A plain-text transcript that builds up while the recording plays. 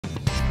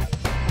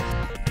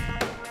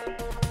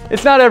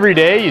It's not every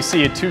day you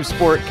see a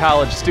two-sport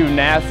college student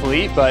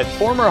athlete, but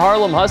former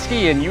Harlem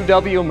Husky and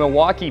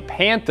UW-Milwaukee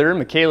Panther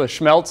McKaela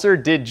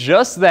Schmelzer did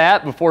just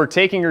that before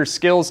taking her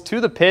skills to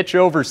the pitch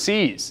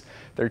overseas.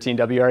 13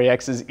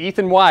 WREX's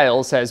Ethan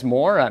Wiles has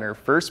more on her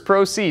first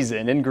pro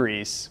season in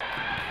Greece.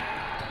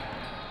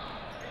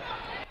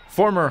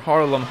 Former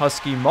Harlem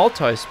Husky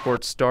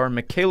multi-sport star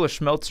McKaela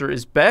Schmelzer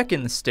is back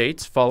in the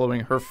States following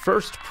her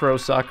first pro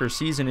soccer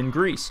season in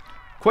Greece.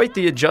 Quite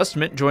the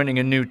adjustment joining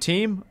a new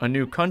team, a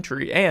new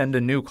country, and a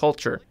new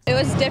culture. It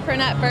was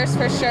different at first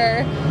for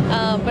sure,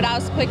 but I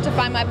was quick to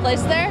find my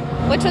place there,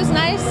 which was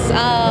nice.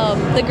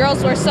 The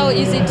girls were so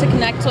easy to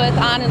connect with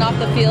on and off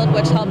the field,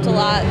 which helped a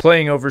lot.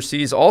 Playing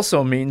overseas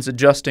also means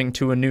adjusting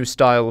to a new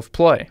style of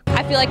play.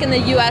 I feel like in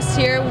the U.S.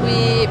 here,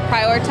 we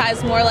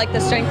prioritize more like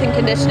the strength and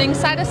conditioning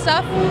side of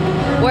stuff,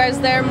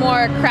 whereas they're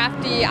more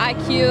crafty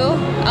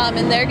IQ.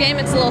 In their game,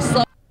 it's a little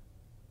slow.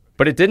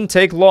 But it didn't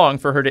take long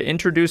for her to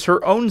introduce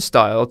her own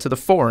style to the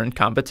foreign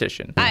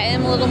competition. I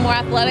am a little more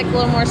athletic, a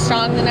little more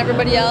strong than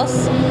everybody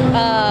else.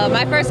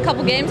 My first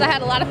couple games I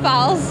had a lot of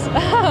fouls,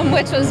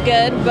 which was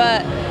good,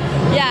 but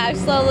yeah, I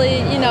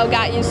slowly,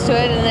 got used to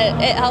it,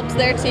 and it helped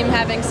their team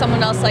having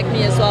someone else like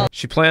me as well.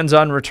 She plans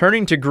on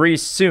returning to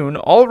Greece soon,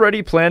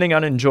 already planning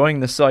on enjoying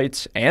the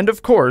sights and,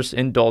 of course,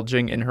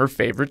 indulging in her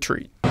favorite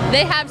treat.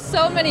 They have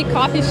so many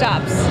coffee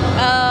shops.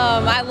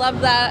 I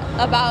love that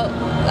about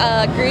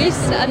Greece.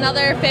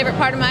 Another favorite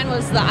part of mine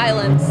was the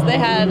islands. They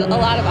had a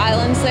lot of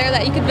islands there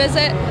that you could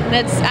visit, and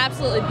it's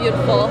absolutely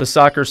beautiful. The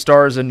soccer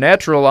star is a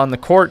natural on the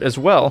court as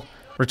well,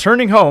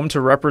 returning home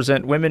to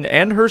represent women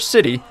and her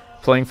city,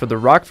 playing for the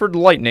Rockford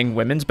Lightning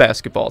women's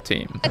basketball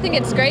team. I think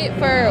it's great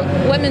for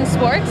women's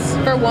sports,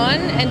 for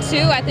one, and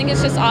two, I think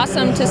it's just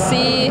awesome to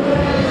see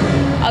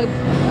a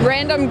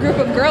random group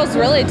of girls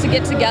really to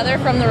get together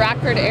from the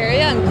Rockford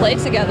area and play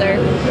together.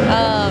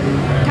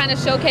 Kind of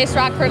showcase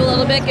Rockford a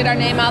little bit, get our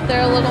name out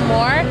there a little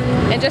more,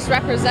 and just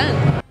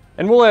represent.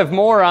 And we'll have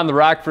more on the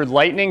Rockford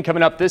Lightning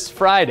coming up this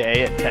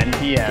Friday at 10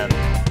 p.m.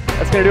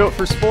 That's going to do it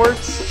for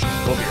sports.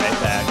 We'll be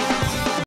right back.